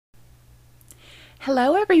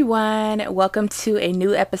Hello, everyone. Welcome to a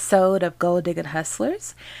new episode of Gold Digging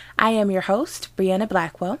Hustlers. I am your host, Brianna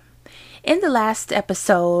Blackwell. In the last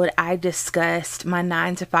episode, I discussed my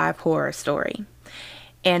 9 to 5 horror story,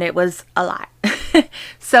 and it was a lot.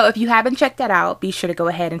 So if you haven't checked that out, be sure to go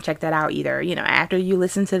ahead and check that out either, after you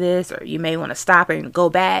listen to this, or you may want to stop and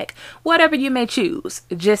go back, whatever you may choose.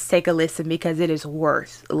 Just take a listen because it is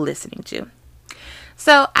worth listening to.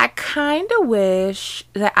 So I kind of wish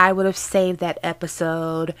that I would have saved that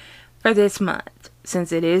episode for this month,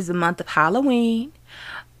 since it is the month of Halloween.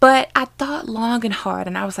 But I thought long and hard,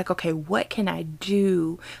 and I was like, okay, what can I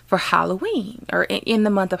do for Halloween, or in the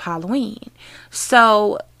month of Halloween?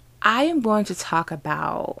 So I am going to talk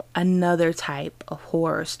about another type of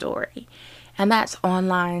horror story, and that's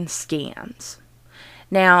online scams.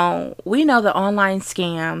 Now, we know that online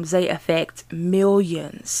scams, they affect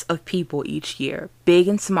millions of people each year, big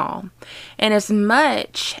and small. And as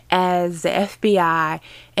much as the FBI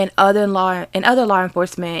and other law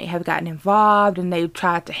enforcement have gotten involved and they've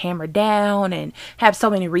tried to hammer down and have so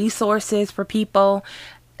many resources for people,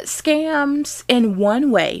 scams in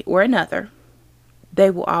one way or another,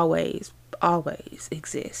 they will always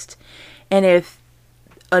exist. And if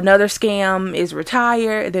another scam is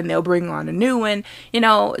retired, then they'll bring on a new one.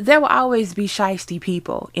 There will always be shiesty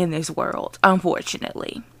people in this world,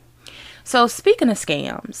 unfortunately. So speaking of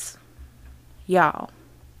scams, y'all,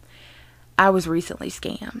 I was recently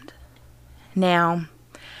scammed. Now,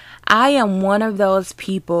 I am one of those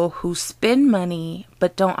people who spend money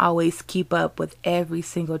but don't always keep up with every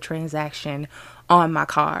single transaction on my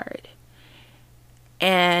card.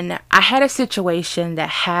 And I had a situation that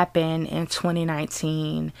happened in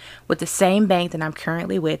 2019 with the same bank that I'm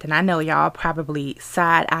currently with. And I know y'all probably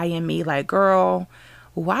side-eyeing me like, girl,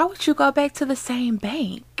 why would you go back to the same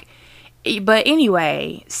bank? But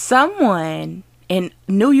anyway, someone in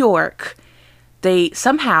New York, they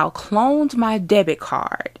somehow cloned my debit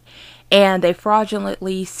card and they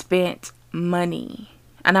fraudulently spent money.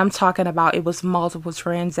 And I'm talking about, it was multiple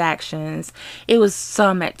transactions. It was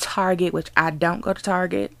some at Target, which I don't go to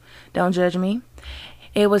Target. Don't judge me.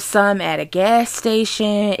 It was some at a gas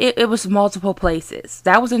station. It was multiple places.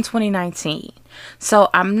 That was in 2019. So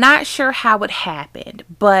I'm not sure how it happened.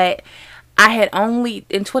 But in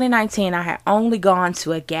 2019, I had only gone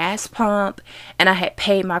to a gas pump. And I had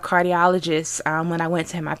paid my cardiologist when I went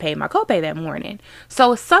to him. I paid my copay that morning.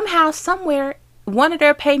 So somehow, somewhere, one of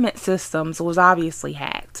their payment systems was obviously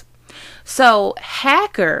hacked. So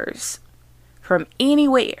hackers from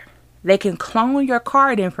anywhere, they can clone your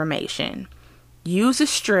card information, use a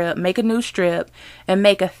strip, make a new strip, and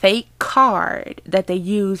make a fake card that they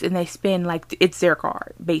use and they spend like it's their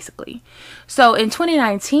card, basically. So in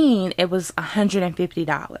 2019, it was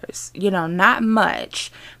 $150. Not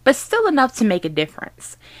much, but still enough to make a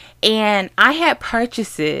difference. And I had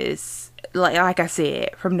purchases, like I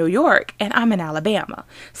said, from New York, and I'm in Alabama.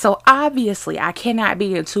 So obviously I cannot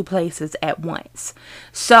be in two places at once.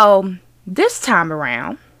 So this time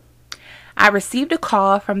around, I received a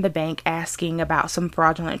call from the bank asking about some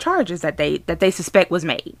fraudulent charges that they suspect was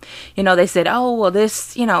made. They said, oh, well,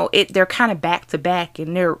 this, they're kind of back to back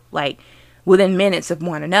and they're like within minutes of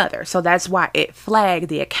one another. So that's why it flagged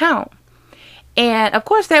the account. And of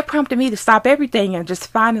course that prompted me to stop everything and just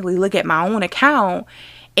finally look at my own account.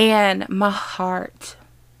 And my heart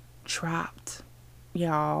dropped,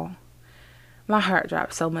 y'all. My heart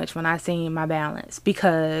dropped so much when I seen my balance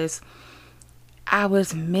because I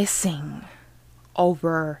was missing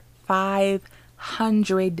over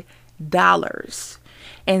 $500.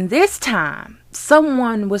 And this time,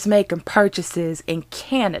 someone was making purchases in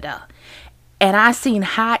Canada. And I seen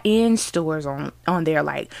high-end stores on there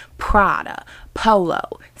like Prada,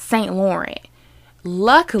 Polo, St. Laurent.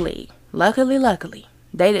 Luckily,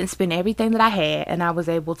 they didn't spend everything that I had, and I was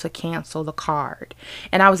able to cancel the card.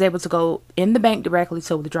 And I was able to go in the bank directly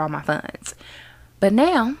to withdraw my funds. But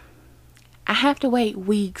now, I have to wait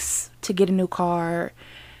weeks to get a new card.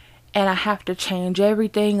 And I have to change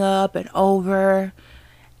everything up and over.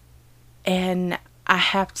 And they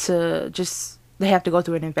have to go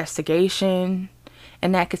through an investigation.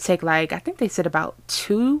 And that could take I think they said about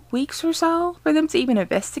 2 weeks or so for them to even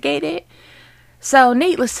investigate it. So,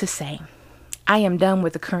 needless to say, I am done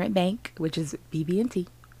with the current bank, which is BB&T.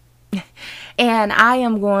 And I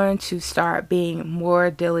am going to start being more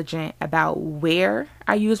diligent about where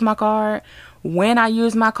I use my card, when I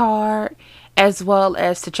use my card, as well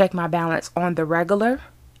as to check my balance on the regular.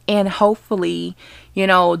 And hopefully,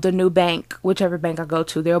 the new bank, whichever bank I go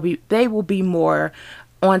to, they will be more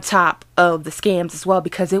on top of the scams as well,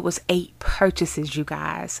 because it was 8 purchases, you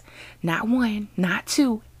guys. Not 1, not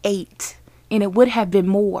 2, 8. and it would have been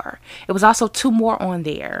more. It was also 2 more on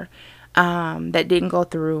there that didn't go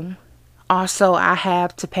through. Also, I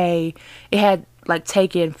have to pay, it had like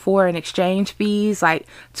taken foreign exchange fees, like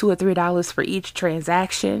 $2 or $3 for each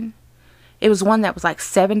transaction. It was one that was like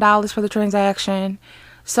 $7 for the transaction.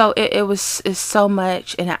 So it's so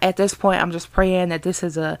much. And at this point, I'm just praying that this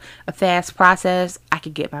is a fast process. I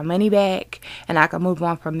could get my money back and I can move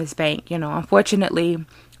on from this bank. You know, unfortunately,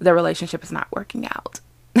 the relationship is not working out,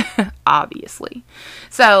 obviously.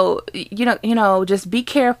 So, just be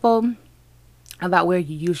careful about where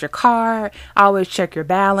you use your card. Always check your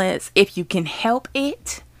balance. If you can help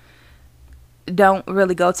it, don't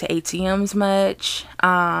really go to ATMs much.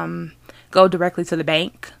 Go directly to the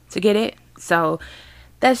bank to get it. So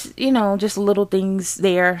that's, just little things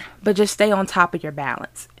there, but just stay on top of your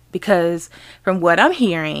balance. Because from what I'm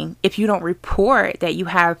hearing, if you don't report that you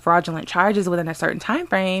have fraudulent charges within a certain time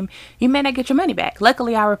frame, you may not get your money back.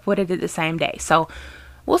 Luckily, I reported it the same day. So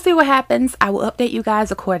we'll see what happens. I will update you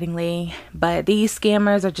guys accordingly. But these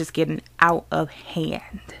scammers are just getting out of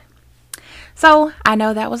hand. So I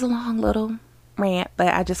know that was a long little rant,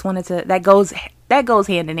 but I just wanted to, that goes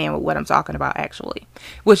hand in hand with what I'm talking about, actually,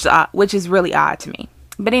 which is really odd to me.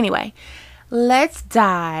 But anyway, let's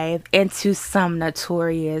dive into some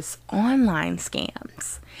notorious online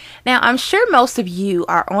scams. Now, I'm sure most of you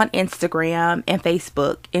are on Instagram and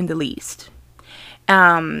Facebook in the least.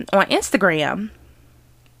 On Instagram,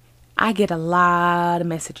 I get a lot of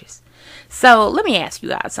messages. So let me ask you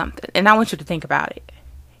guys something, and I want you to think about it.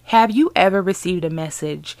 Have you ever received a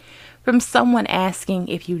message from someone asking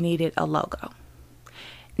if you needed a logo?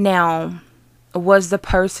 Now, was the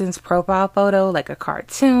person's profile photo like a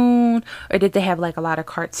cartoon, or did they have like a lot of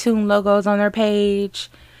cartoon logos on their page?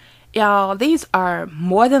 Y'all, these are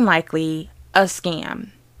more than likely a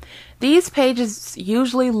scam. These pages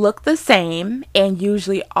usually look the same and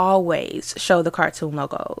usually always show the cartoon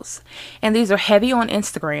logos. And these are heavy on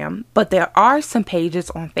Instagram, but there are some pages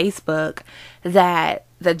on Facebook that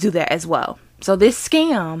do that as well. So this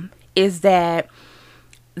scam is that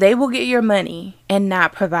they will get your money and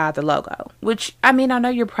not provide the logo. Which, I know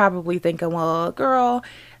you're probably thinking, well, girl,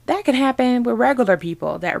 that can happen with regular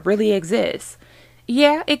people. That really exists.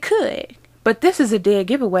 Yeah, it could. But this is a dead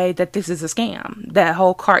giveaway that this is a scam. That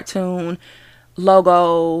whole cartoon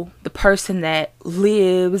logo, the person that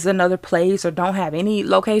lives another place or don't have any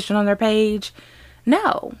location on their page.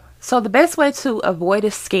 No. So the best way to avoid a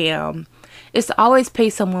scam is to always pay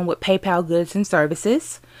someone with PayPal goods and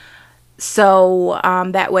services. So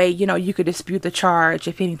that way, you could dispute the charge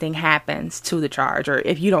if anything happens to the charge, or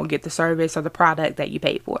if you don't get the service or the product that you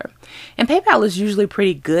paid for. And PayPal is usually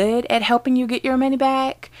pretty good at helping you get your money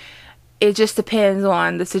back. It just depends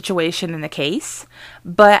on the situation and the case.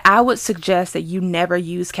 But I would suggest that you never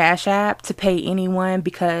use Cash App to pay anyone,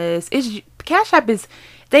 because Cash App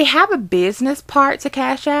they have a business part to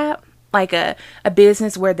Cash App. Like a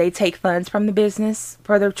business where they take funds from the business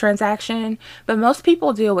for the transaction. But most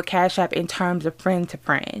people deal with Cash App in terms of friend to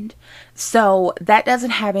friend. So that doesn't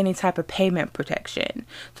have any type of payment protection.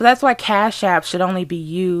 So that's why Cash App should only be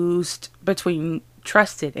used between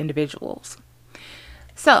trusted individuals.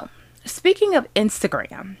 So speaking of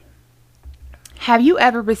Instagram, have you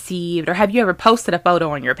ever received, or have you ever posted a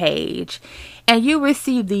photo on your page and you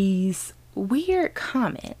receive these weird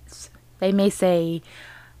comments? They may say,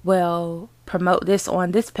 well, promote this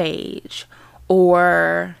on this page,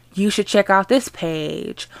 or you should check out this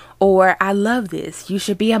page, or I love this, you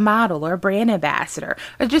should be a model or a brand ambassador,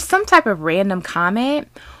 or just some type of random comment.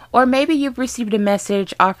 Or maybe you've received a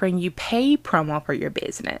message offering you paid promo for your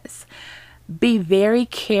business. Be very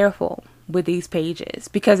careful with these pages,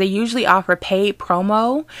 because they usually offer paid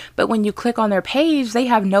promo, but when you click on their page, they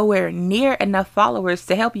have nowhere near enough followers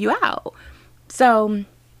to help you out. So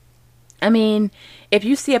if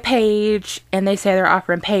you see a page and they say they're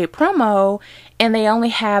offering paid promo and they only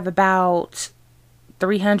have about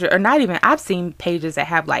 300, or not even, I've seen pages that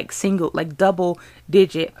have like double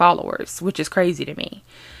digit followers, which is crazy to me.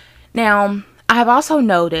 Now, I've also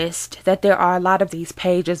noticed that there are a lot of these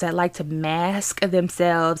pages that like to mask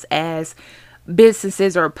themselves as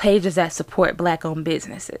businesses or pages that support Black-owned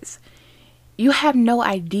businesses. You have no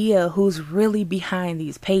idea who's really behind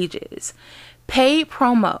these pages. Paid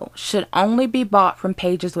promo should only be bought from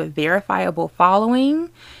pages with verifiable following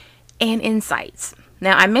and insights.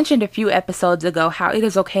 Now, I mentioned a few episodes ago how it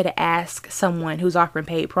is okay to ask someone who's offering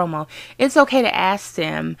paid promo. It's okay to ask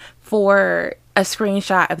them for a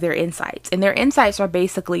screenshot of their insights. And their insights are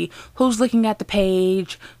basically who's looking at the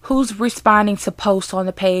page, who's responding to posts on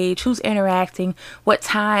the page, who's interacting, what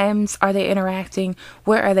times are they interacting,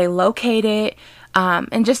 where are they located,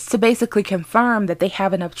 and just to basically confirm that they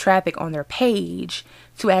have enough traffic on their page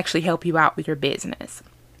to actually help you out with your business.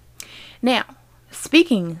 Now,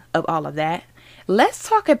 speaking of all of that, let's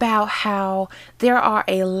talk about how there are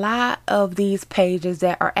a lot of these pages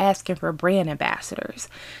that are asking for brand ambassadors.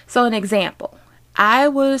 So an example, I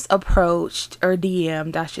was approached, or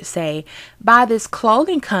DM'd, I should say, by this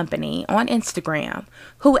clothing company on Instagram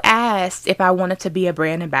who asked if I wanted to be a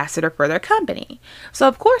brand ambassador for their company. So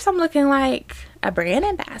of course I'm looking like, a brand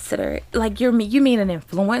ambassador? Like you mean an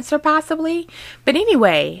influencer possibly? But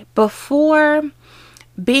anyway, before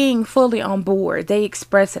being fully on board, they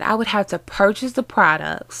expressed that I would have to purchase the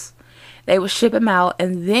products, they would ship them out,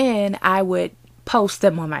 and then I would post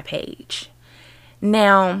them on my page.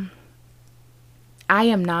 Now, I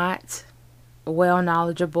am not well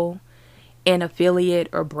knowledgeable in affiliate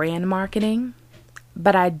or brand marketing,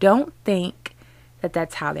 but I don't think that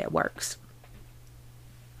that's how that works.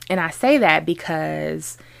 And I say that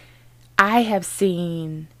because I have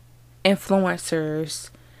seen influencers.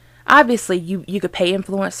 Obviously, you could pay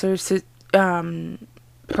influencers to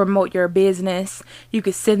promote your business. You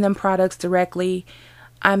could send them products directly.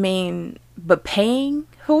 But paying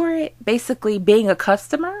for it, basically being a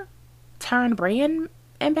customer turned brand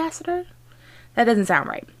ambassador, that doesn't sound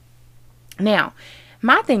right. Now,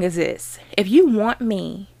 my thing is this: if you want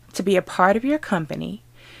me to be a part of your company,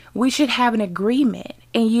 we should have an agreement,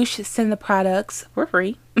 and you should send the products for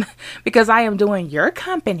free because I am doing your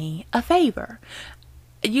company a favor.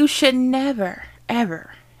 You should never,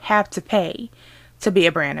 ever have to pay to be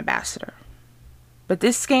a brand ambassador. But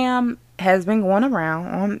this scam has been going around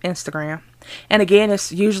on Instagram. And again,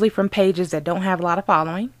 it's usually from pages that don't have a lot of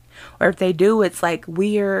following. Or if they do, it's like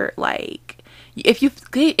weird, like if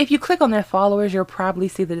you click on their followers, you'll probably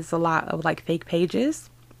see that it's a lot of like fake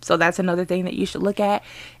pages. So that's another thing that you should look at,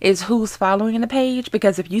 is who's following the page.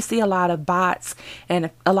 Because if you see a lot of bots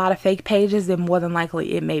and a lot of fake pages, then more than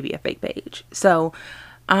likely it may be a fake page. So,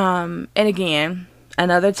 and again,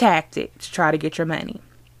 another tactic to try to get your money.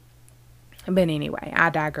 But anyway, I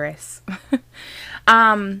digress.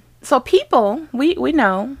 So people, we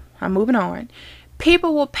know, I'm moving on.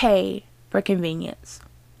 People will pay for convenience.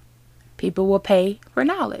 People will pay for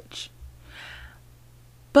knowledge.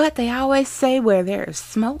 But they always say where there is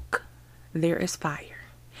smoke, there is fire.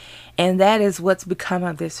 And that is what's become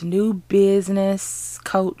of this new business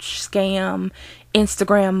coach scam,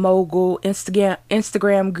 Instagram mogul,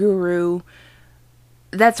 Instagram guru.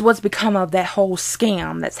 That's what's become of that whole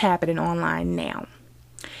scam that's happening online now.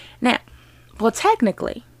 Now, well,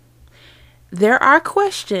 technically, there are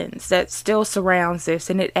questions that still surrounds this,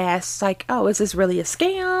 and it asks like, oh, is this really a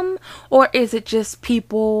scam? Or is it just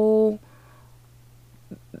people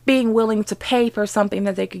being willing to pay for something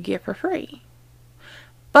that they could get for free?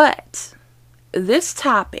 But this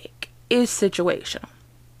topic is situational.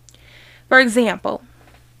 For example,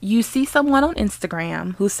 you see someone on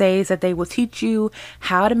Instagram who says that they will teach you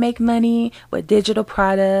how to make money with digital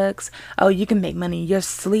products. Oh, you can make money in your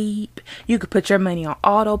sleep. You could put your money on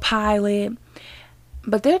autopilot.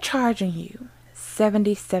 But they're charging you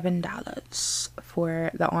 $77 for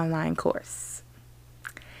the online course.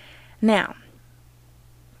 Now,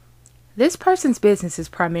 this person's business is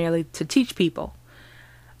primarily to teach people.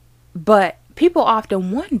 But people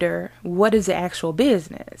often wonder, what is the actual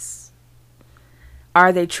business?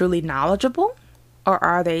 Are they truly knowledgeable, or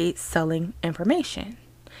are they selling information?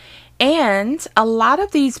 And a lot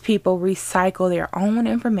of these people recycle their own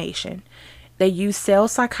information. They use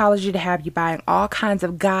sales psychology to have you buying all kinds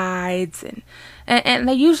of guides, and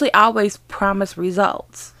they usually always promise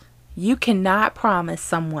results. You cannot promise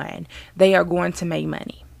someone they are going to make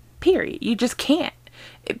money. Period. You just can't.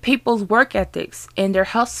 People's work ethics and their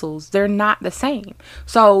hustles, they're not the same.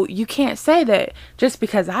 So you can't say that just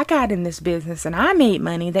because I got in this business and I made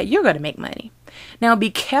money that you're going to make money. Now be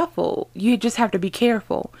careful. You just have to be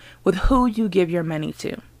careful with who you give your money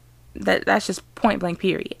to. That's just point blank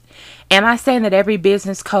period. Am I saying that every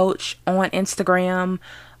business coach on Instagram,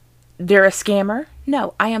 they're a scammer?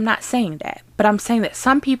 No, I am not saying that. But I'm saying that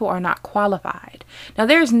some people are not qualified. Now,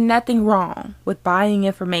 there's nothing wrong with buying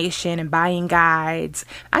information and buying guides.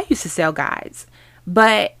 I used to sell guides.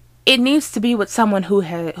 But it needs to be with someone who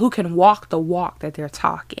can walk the walk that they're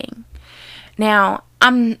talking. Now,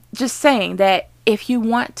 I'm just saying that if you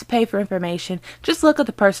want to pay for information, just look at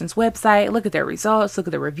the person's website, look at their results, look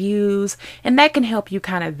at the reviews, and that can help you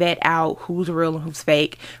kind of vet out who's real and who's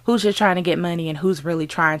fake, who's just trying to get money and who's really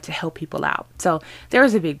trying to help people out. So there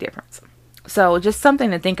is a big difference. So just something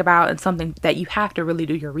to think about, and something that you have to really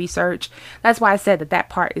do your research. That's why I said that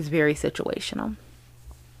part is very situational.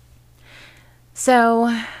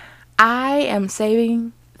 So I am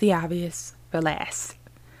saving the obvious for last.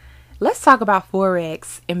 Let's talk about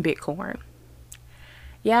Forex and Bitcoin.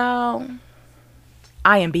 Y'all,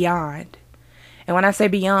 I am beyond. And when I say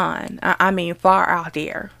beyond, I mean far out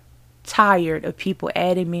there. Tired of people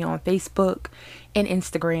adding me on Facebook and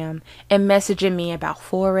Instagram and messaging me about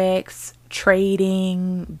Forex,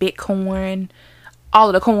 trading, Bitcoin, all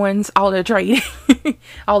of the coins, all of the trading,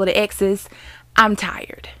 all of the X's. I'm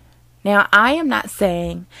tired. Now, I am not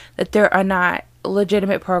saying that there are not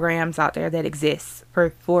legitimate programs out there that exist for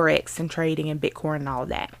Forex and trading and Bitcoin and all of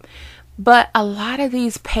that. But a lot of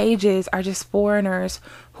these pages are just foreigners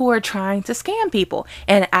who are trying to scam people.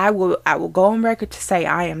 And I will go on record to say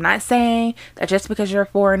I am not saying that just because you're a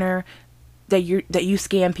foreigner that you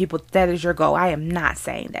scam people, that is your goal. I am not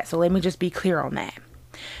saying that. So let me just be clear on that.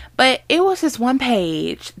 But it was this one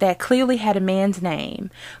page that clearly had a man's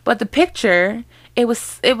name, but the picture, it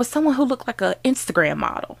was someone who looked like an Instagram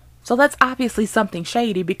model. So that's obviously something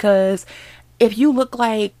shady, because if you look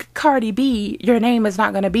like Cardi B, your name is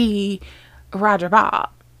not going to be Roger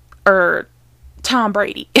Bob or Tom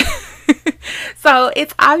Brady. So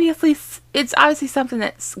it's obviously something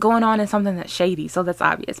that's going on and something that's shady. So that's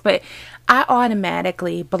obvious. But I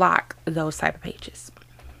automatically block those type of pages.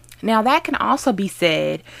 Now, that can also be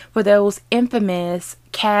said for those infamous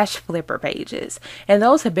cash flipper pages. And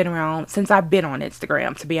those have been around since I've been on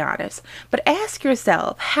Instagram, to be honest. But ask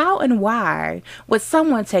yourself, how and why would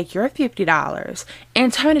someone take your $50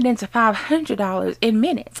 and turn it into $500 in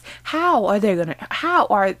minutes? How are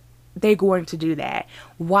they going to do that?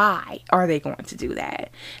 Why are they going to do that?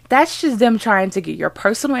 That's just them trying to get your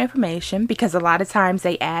personal information, because a lot of times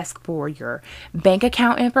they ask for your bank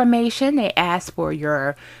account information, they ask for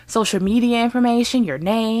your social media information, your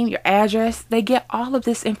name, your address. They get all of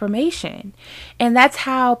this information, and that's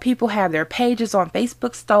how people have their pages on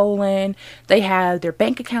Facebook stolen. They have their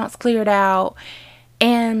bank accounts cleared out,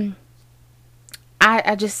 and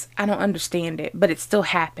I don't understand it, but it's still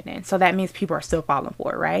happening. So that means people are still falling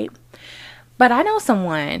for it, right? But I know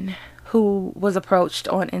someone who was approached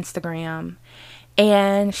on Instagram,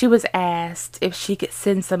 and she was asked if she could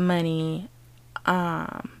send some money,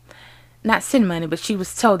 not send money, but she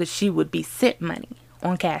was told that she would be sent money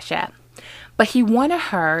on Cash App. But he wanted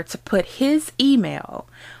her to put his email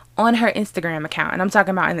on her Instagram account. And I'm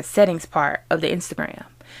talking about in the settings part of the Instagram.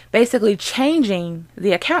 Basically changing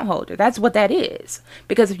the account holder. That's what that is.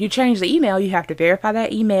 Because if you change the email, you have to verify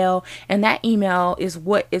that email. And that email is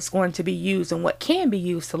what is going to be used and what can be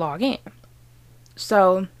used to log in.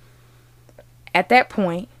 So at that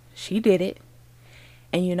point, she did it.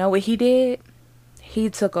 And you know what he did? He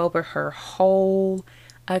took over her whole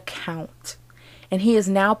account. And he is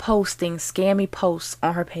now posting scammy posts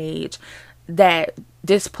on her page that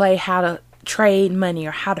display how to trade money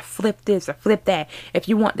or how to flip this or flip that. If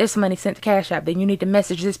you want this money sent to Cash App, then you need to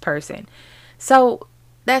message this person. So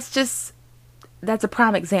that's a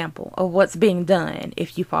prime example of what's being done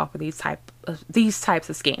if you fall for these types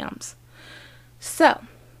of scams. So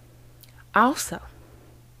also,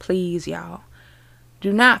 please, y'all,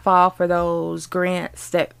 do not fall for those grants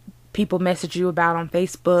that people message you about on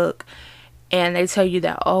Facebook. And they tell you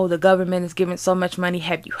that, oh, the government is giving so much money.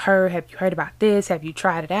 Have you heard? Have you heard about this? Have you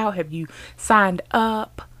tried it out? Have you signed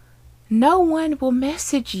up? No one will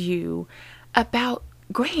message you about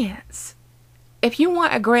grants. If you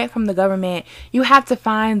want a grant from the government, you have to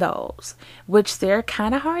find those, which they're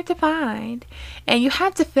kind of hard to find. And you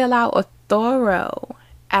have to fill out a thorough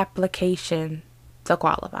application to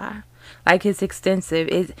qualify. Like, it's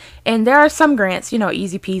extensive. And there are some grants,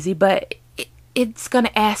 easy peasy, but it's going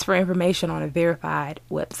to ask for information on a verified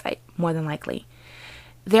website, more than likely.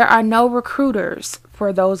 There are no recruiters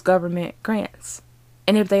for those government grants.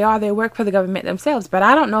 And if they are, they work for the government themselves. But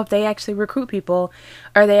I don't know if they actually recruit people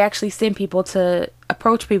or they actually send people to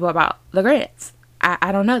approach people about the grants.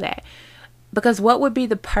 I don't know that. Because what would be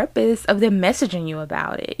the purpose of them messaging you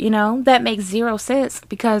about it? That makes zero sense,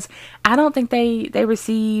 because I don't think they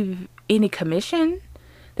receive any commission.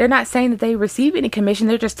 They're not saying that they receive any commission.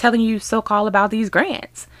 They're just telling you so-called about these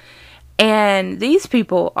grants. And these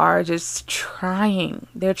people are just trying.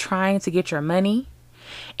 They're trying to get your money.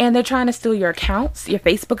 And they're trying to steal your accounts, your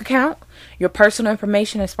Facebook account, your personal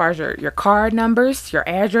information as far as your card numbers, your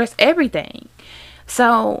address, everything.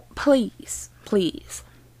 So please,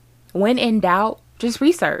 when in doubt, just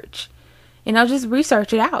research. Just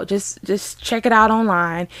research it out. Just check it out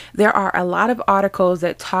online. There are a lot of articles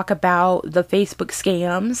that talk about the Facebook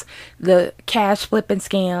scams, the cash flipping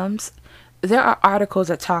scams. There are articles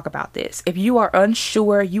that talk about this. If you are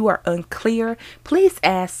unsure, you are unclear, please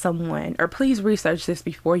ask someone or please research this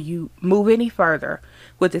before you move any further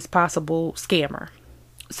with this possible scammer.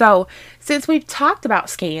 So since we've talked about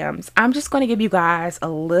scams, I'm just going to give you guys a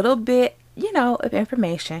little bit, of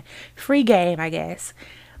information. Free game, I guess.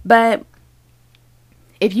 But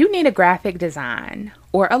if you need a graphic design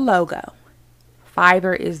or a logo,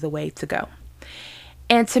 Fiverr is the way to go.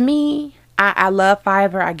 And to me, I love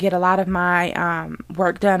Fiverr. I get a lot of my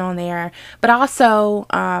work done on there. But also,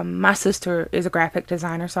 my sister is a graphic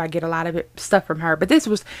designer, so I get a lot of stuff from her. But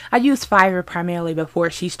I used Fiverr primarily before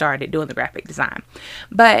she started doing the graphic design.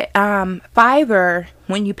 But Fiverr,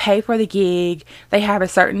 when you pay for the gig, they have a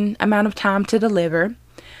certain amount of time to deliver.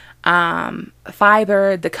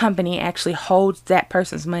 Fiverr, the company, actually holds that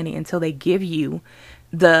person's money until they give you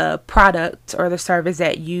the product or the service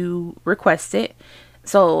that you requested.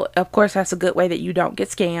 So, of course, that's a good way that you don't get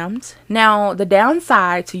scammed. Now, the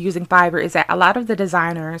downside to using Fiverr is that a lot of the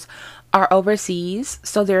designers are overseas,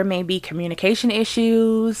 so there may be communication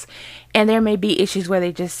issues, and there may be issues where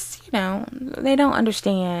they just, they don't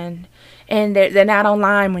understand, and they're not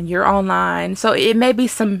online when you're online. So it may be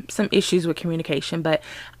some issues with communication, but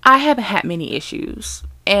I haven't had many issues.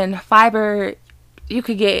 And Fiverr, you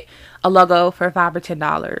could get a logo for $5 or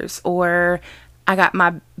 $10, or I got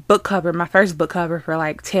my first book cover for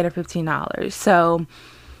like $10 or $15. So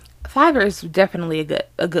Fiverr is definitely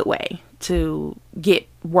a good way to get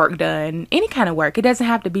work done, any kind of work. It doesn't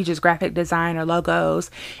have to be just graphic design or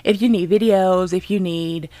logos. If you need videos, if you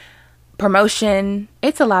need promotion,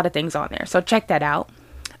 it's a lot of things on there. So check that out.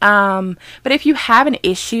 But if you have an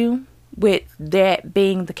issue with that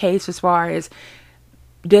being the case as far as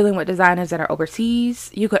dealing with designers that are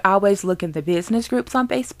overseas, you could always look in the business groups on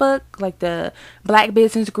Facebook, like the Black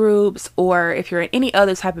business groups, or if you're in any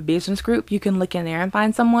other type of business group, you can look in there and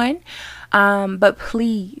find someone. But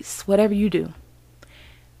please, whatever you do,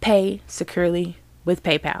 pay securely with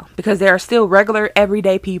PayPal, because there are still regular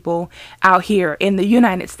everyday people out here in the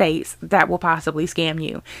United States that will possibly scam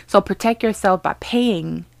you. So protect yourself by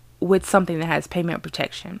paying with something that has payment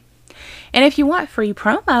protection. And if you want free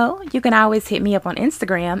promo, you can always hit me up on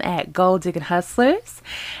Instagram at Gold Digging Hustlers.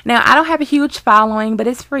 Now, I don't have a huge following, but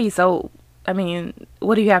it's free. So, I mean,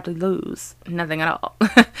 what do you have to lose? Nothing at all.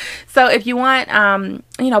 So if you want,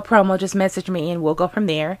 promo, just message me and we'll go from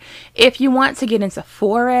there. If you want to get into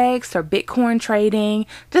Forex or Bitcoin trading,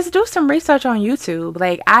 just do some research on YouTube.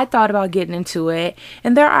 Like, I thought about getting into it,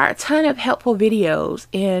 and there are a ton of helpful videos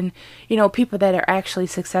and, people that are actually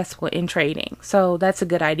successful in trading. So that's a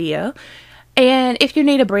good idea. And if you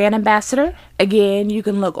need a brand ambassador, again, you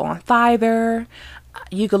can look on Fiverr.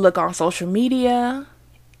 You can look on social media.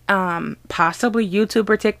 Possibly YouTube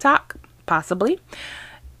or TikTok, possibly.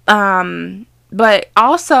 But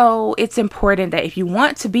also it's important that if you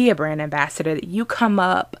want to be a brand ambassador, that you come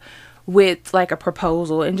up with like a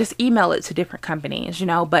proposal and just email it to different companies,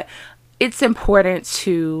 but it's important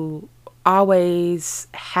to always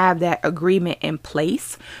have that agreement in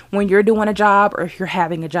place when you're doing a job, or if you're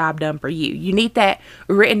having a job done for you. You need that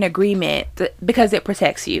written agreement because it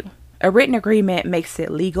protects you. A written agreement makes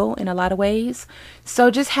it legal in a lot of ways.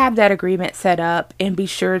 So just have that agreement set up and be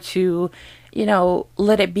sure to,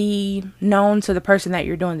 let it be known to the person that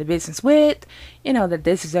you're doing the business with, that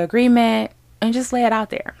this is the agreement, and just lay it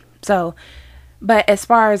out there. So, but as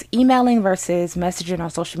far as emailing versus messaging on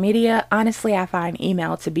social media, honestly, I find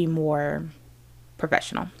email to be more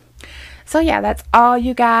professional. So yeah, that's all,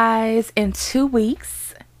 you guys. In 2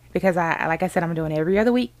 weeks, because like I said, I'm doing every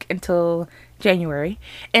other week until January.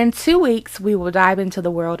 In 2 weeks, we will dive into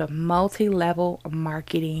the world of multi-level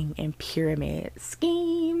marketing and pyramid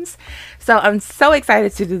schemes. So I'm so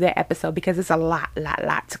excited to do that episode because it's a lot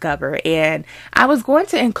to cover. And I was going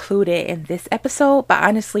to include it in this episode, but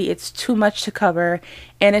honestly, it's too much to cover,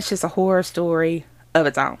 and it's just a horror story of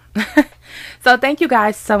its own. So thank you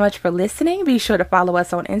guys so much for listening. Be sure to follow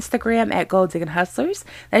us on Instagram at Gold Digging Hustlers.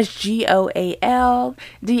 That's GOALDIGGINHUST.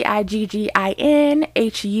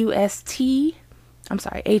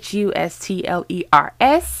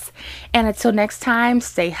 HUSTLERS. And until next time,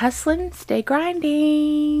 stay hustling, stay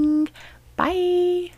grinding. Bye.